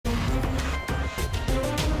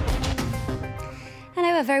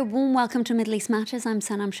a very warm welcome to Middle East Matters. I'm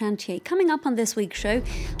Sanam Shantier. Coming up on this week's show,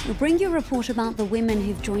 we'll bring you a report about the women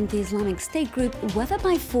who've joined the Islamic State group, whether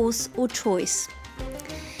by force or choice.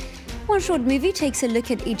 One short movie takes a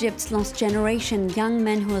look at Egypt's lost generation, young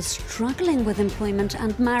men who are struggling with employment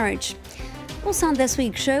and marriage. Also on this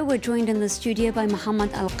week's show, we're joined in the studio by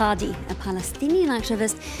Mohammad Alqadi, a Palestinian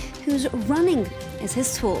activist whose running is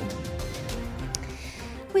his tool.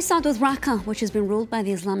 We start with Raqqa, which has been ruled by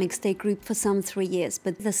the Islamic State group for some 3 years,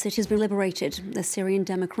 but the city has been liberated. The Syrian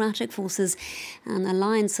Democratic Forces, an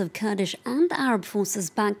alliance of Kurdish and Arab forces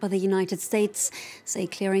backed by the United States, say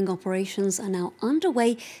clearing operations are now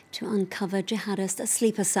underway to uncover jihadist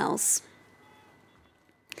sleeper cells.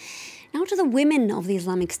 Now to the women of the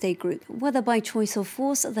Islamic State group. Whether by choice or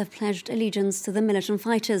force, they've pledged allegiance to the militant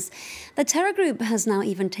fighters. The terror group has now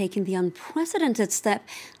even taken the unprecedented step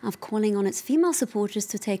of calling on its female supporters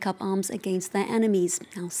to take up arms against their enemies.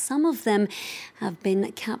 Now, some of them have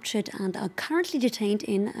been captured and are currently detained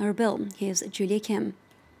in Erbil. Here's Julia Kim.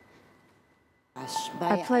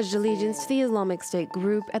 I pledged allegiance to the Islamic State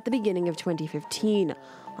group at the beginning of 2015.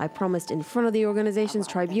 I promised in front of the organization's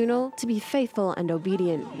tribunal to be faithful and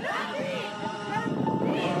obedient.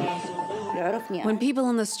 When people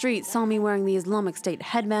on the street saw me wearing the Islamic State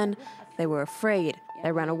headband, they were afraid.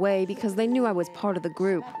 They ran away because they knew I was part of the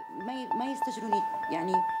group.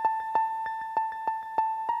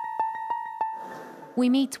 We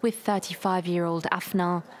meet with 35-year-old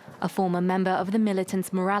Afna, a former member of the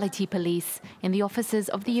militant's morality police in the offices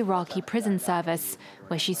of the Iraqi prison service,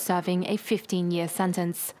 where she's serving a 15-year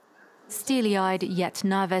sentence. Steely-eyed yet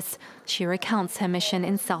nervous, she recounts her mission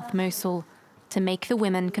in South Mosul, to make the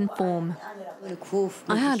women conform.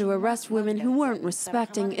 I had to arrest women who weren't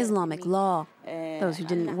respecting Islamic law, those who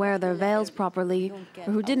didn't wear their veils properly,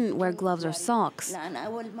 or who didn't wear gloves or socks.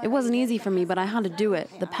 It wasn't easy for me, but I had to do it.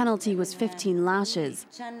 The penalty was 15 lashes.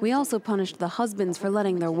 We also punished the husbands for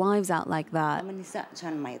letting their wives out like that.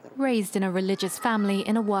 Raised in a religious family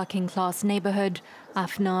in a working-class neighborhood,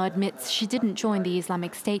 Afna admits she didn't join the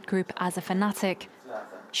Islamic State group as a fanatic.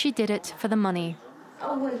 She did it for the money.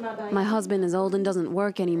 My husband is old and doesn't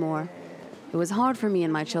work anymore. It was hard for me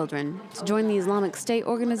and my children. To join the Islamic State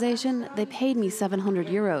organization, they paid me 700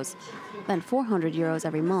 euros, then 400 euros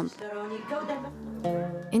every month.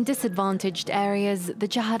 In disadvantaged areas, the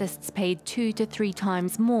jihadists paid 2 to 3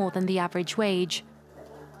 times more than the average wage.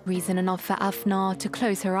 Reason enough for Afna to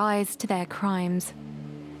close her eyes to their crimes.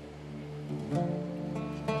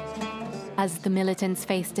 As the militants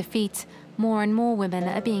face defeat, more and more women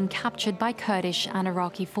are being captured by Kurdish and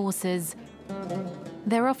Iraqi forces.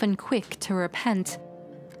 They're often quick to repent.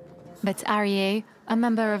 But Arieh, a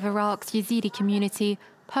member of Iraq's Yazidi community,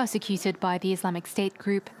 persecuted by the Islamic State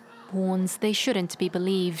group, warns they shouldn't be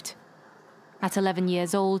believed. At 11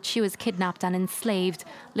 years old, she was kidnapped and enslaved,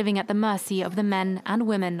 living at the mercy of the men and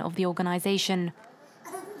women of the organization.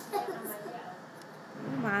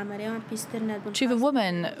 To the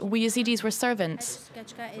woman, we Yazidis were servants.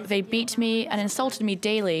 They beat me and insulted me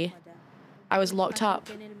daily. I was locked up.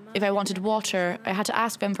 If I wanted water, I had to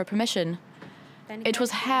ask them for permission. It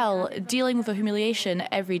was hell, dealing with the humiliation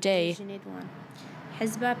every day.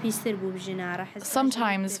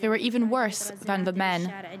 Sometimes they were even worse than the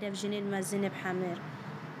men.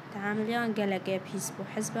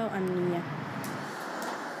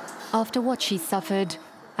 After what she suffered,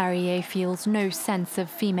 Arieh feels no sense of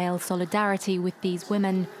female solidarity with these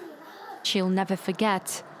women. She'll never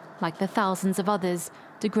forget, like the thousands of others,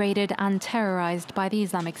 degraded and terrorized by the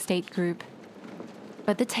Islamic State group.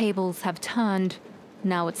 But the tables have turned.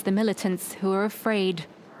 Now it's the militants who are afraid.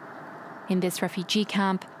 In this refugee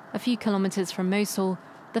camp, a few kilometers from Mosul,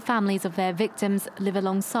 the families of their victims live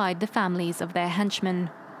alongside the families of their henchmen.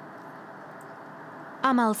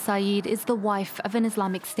 Amal Saeed is the wife of an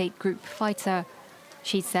Islamic State group fighter.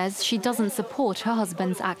 She says she doesn't support her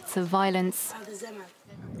husband's acts of violence.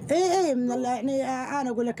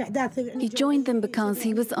 He joined them because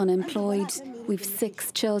he was unemployed. We've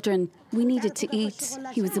 6 children. We needed to eat.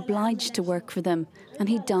 He was obliged to work for them, and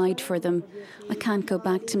he died for them. I can't go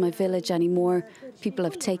back to my village anymore. People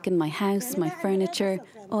have taken my house, my furniture.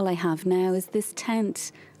 All I have now is this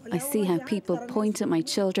tent. I see how people point at my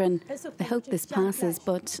children. I hope this passes,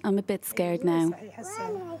 but I'm a bit scared now.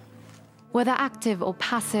 Whether active or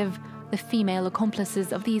passive, the female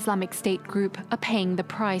accomplices of the Islamic State group are paying the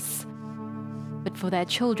price. But for their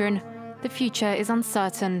children, the future is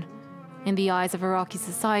uncertain. In the eyes of Iraqi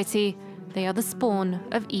society, they are the spawn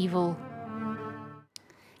of evil.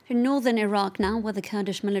 In northern Iraq now, where the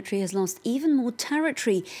Kurdish military has lost even more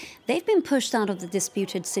territory, they've been pushed out of the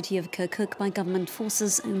disputed city of Kirkuk by government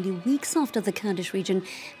forces only weeks after the Kurdish region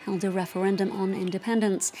held a referendum on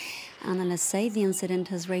independence. Analysts say the incident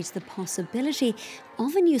has raised the possibility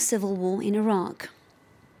of a new civil war in Iraq.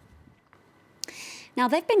 Now,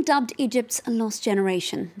 they've been dubbed Egypt's lost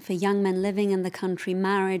generation. For young men living in the country,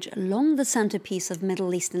 marriage, along the centrepiece of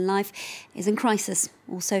Middle Eastern life, is in crisis.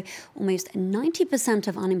 Also, almost 90%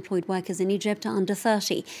 of unemployed workers in Egypt are under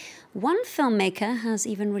 30. One filmmaker has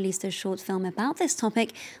even released a short film about this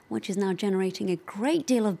topic, which is now generating a great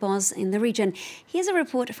deal of buzz in the region. Here's a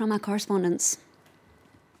report from our correspondents.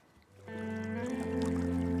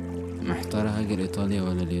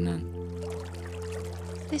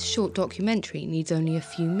 This short documentary needs only a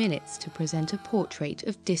few minutes to present a portrait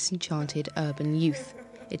of disenchanted urban youth.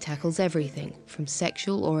 It tackles everything from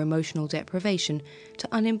sexual or emotional deprivation to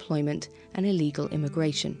unemployment and illegal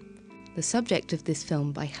immigration. The subject of this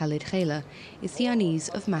film by Khalid Khaila is the unease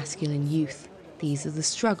of masculine youth. These are the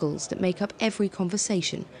struggles that make up every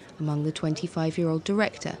conversation among the 25-year-old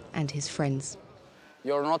director and his friends.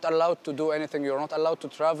 You're not allowed to do anything. You're not allowed to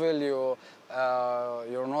travel.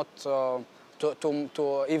 You're not...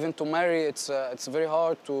 even to marry, it's very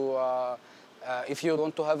hard to, if you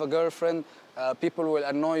want to have a girlfriend, people will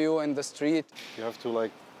annoy you in the street. You have to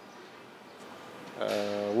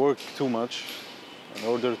work too much in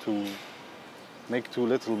order to make too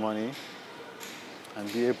little money and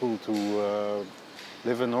be able to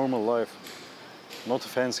live a normal life. Not a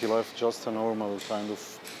fancy life, just a normal kind of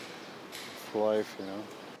life, you know.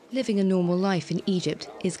 Living a normal life in Egypt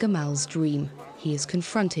is Gamal's dream. He is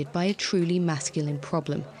confronted by a truly masculine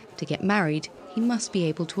problem. To get married, he must be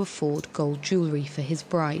able to afford gold jewellery for his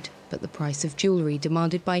bride. But the price of jewellery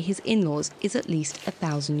demanded by his in-laws is at least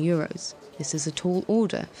 €1,000. This is a tall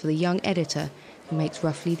order for the young editor, who makes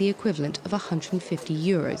roughly the equivalent of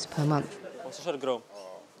 €150 per month.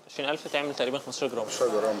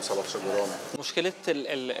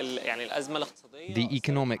 The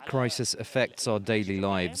economic crisis affects our daily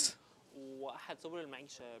lives.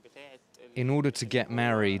 In order to get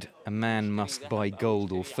married, a man must buy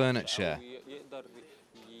gold or furniture,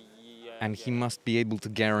 and he must be able to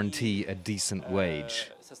guarantee a decent wage.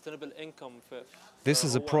 This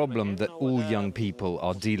is a problem that all young people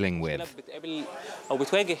are dealing with.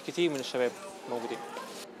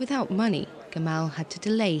 Without money, Gamal had to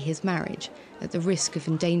delay his marriage at the risk of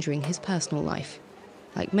endangering his personal life.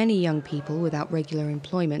 Like many young people without regular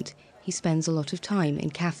employment, he spends a lot of time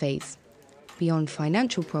in cafes. Beyond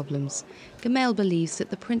financial problems, Gamal believes that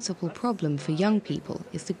the principal problem for young people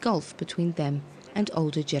is the gulf between them and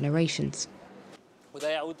older generations.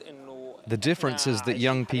 The difference is that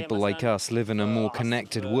young people like us live in a more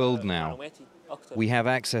connected world now. We have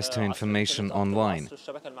access to information online.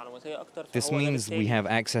 This means we have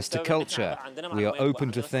access to culture. We are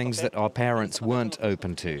open to things that our parents weren't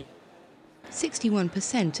open to.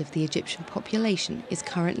 61% of the Egyptian population is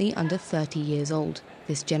currently under 30 years old.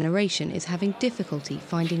 This generation is having difficulty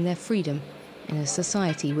finding their freedom in a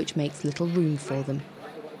society which makes little room for them.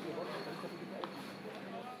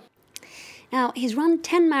 Now, he's run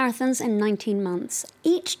 10 marathons in 19 months,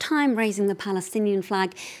 each time raising the Palestinian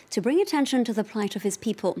flag to bring attention to the plight of his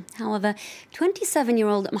people. However,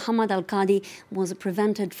 27-year-old Mohammad Alqadi was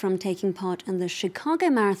prevented from taking part in the Chicago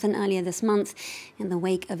Marathon earlier this month in the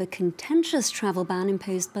wake of a contentious travel ban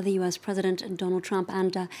imposed by the US President Donald Trump.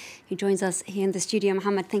 And he joins us here in the studio.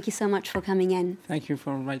 Mohammad, thank you so much for coming in. Thank you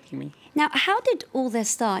for inviting me. Now, how did all this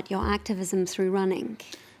start, your activism through running?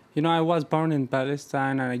 You know, I was born in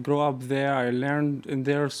Palestine and I grew up there. I learned in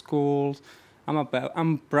their schools. I'm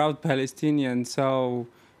a proud Palestinian. So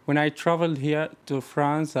when I traveled here to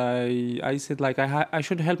France, I said, like, I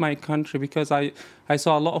should help my country because I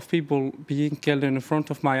saw a lot of people being killed in front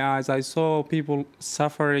of my eyes. I saw people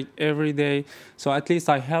suffering every day. So at least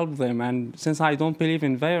I helped them. And since I don't believe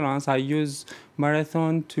in violence, I use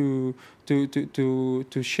marathon to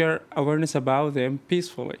share awareness about them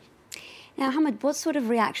peacefully. Now, Mohammad, what sort of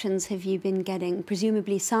reactions have you been getting?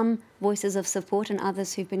 Presumably some voices of support and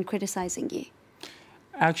others who've been criticizing you.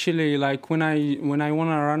 Actually, like when I want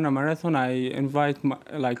to run a marathon, I invite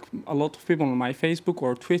a lot of people on my Facebook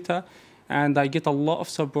or Twitter, and I get a lot of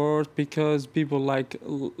support because people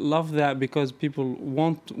love that, because people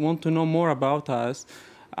want to know more about us.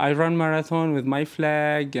 I run marathon with my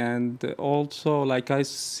flag, and also I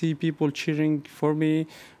see people cheering for me.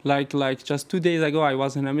 Like just 2 days ago, I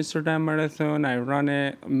was in Amsterdam marathon. I ran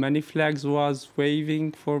it. Many flags was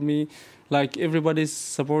waving for me. Like everybody's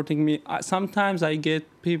supporting me. Sometimes I get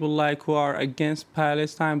people who are against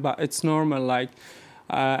Palestine, but it's normal.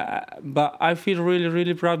 But I feel really,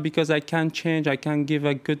 really proud because I can change, I can give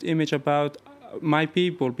a good image about my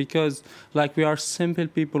people, because like we are simple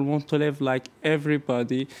people, want to live like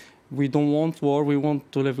everybody. We don't want war, we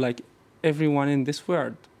want to live like everyone in this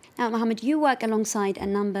world. Now, Mohammed, you work alongside a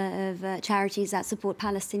number of charities that support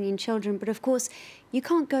Palestinian children, but of course, you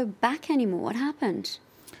can't go back anymore. What happened?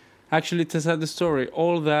 Actually, to tell the story,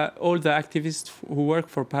 all the activists who work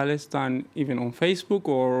for Palestine, even on Facebook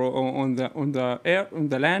or on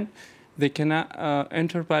the land, they cannot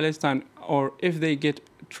enter Palestine, or if they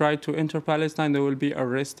try to enter Palestine, they will be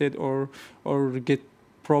arrested or get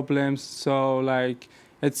problems. So like,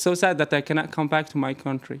 it's so sad that I cannot come back to my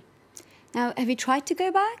country. Now, have you tried to go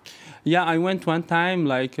back? Yeah, I went one time,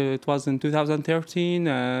 like it was in 2013,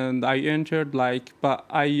 and I entered, like, but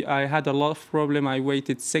I had a lot of problem. I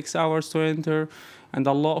waited 6 hours to enter, and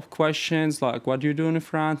a lot of questions, like, what do you do in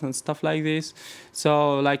France and stuff like this.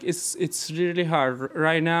 So, like, it's really hard.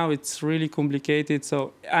 Right now, it's really complicated.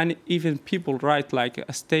 So, and even people write, like,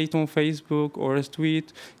 a state on Facebook or a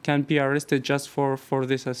tweet can be arrested just for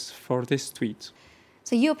this tweet.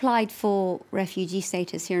 So you applied for refugee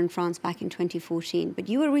status here in France back in 2014, but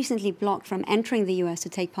you were recently blocked from entering the US to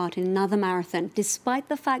take part in another marathon, despite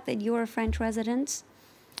the fact that you're a French resident?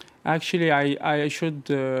 Actually, I should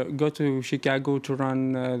go to Chicago to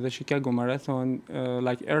run the Chicago Marathon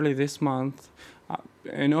like early this month.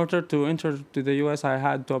 In order to enter to the US, I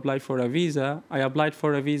had to apply for a visa. I applied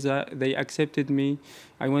for a visa. They accepted me.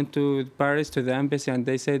 I went to Paris to the embassy, and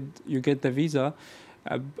they said, you get the visa.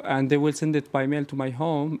 And they will send it by mail to my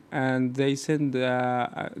home, and they send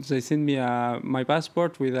me my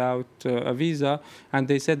passport without a visa, and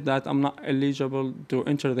they said that I'm not eligible to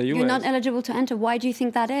enter the US. You're not eligible to enter. Why do you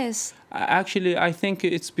think that is? Actually, I think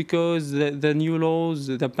it's because the new laws,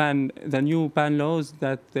 the new ban laws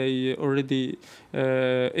that they already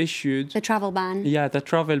issued. The travel ban. Yeah, the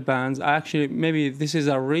travel bans. Actually, maybe this is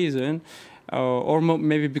a reason. Or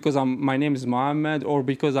maybe because my name is Mohammed, or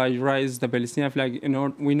because I raise the Palestinian flag.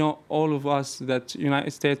 We know all of us that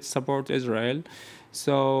United States support Israel.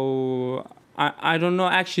 So I don't know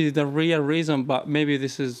actually the real reason, but maybe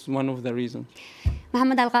this is one of the reasons.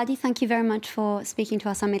 Mohammad Alqadi, thank you very much for speaking to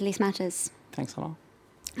us on Middle East Matters. Thanks a lot.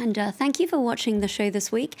 And thank you for watching the show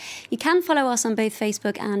this week. You can follow us on both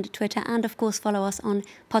Facebook and Twitter, and of course follow us on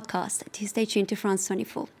podcast. To stay tuned to France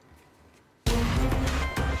 24.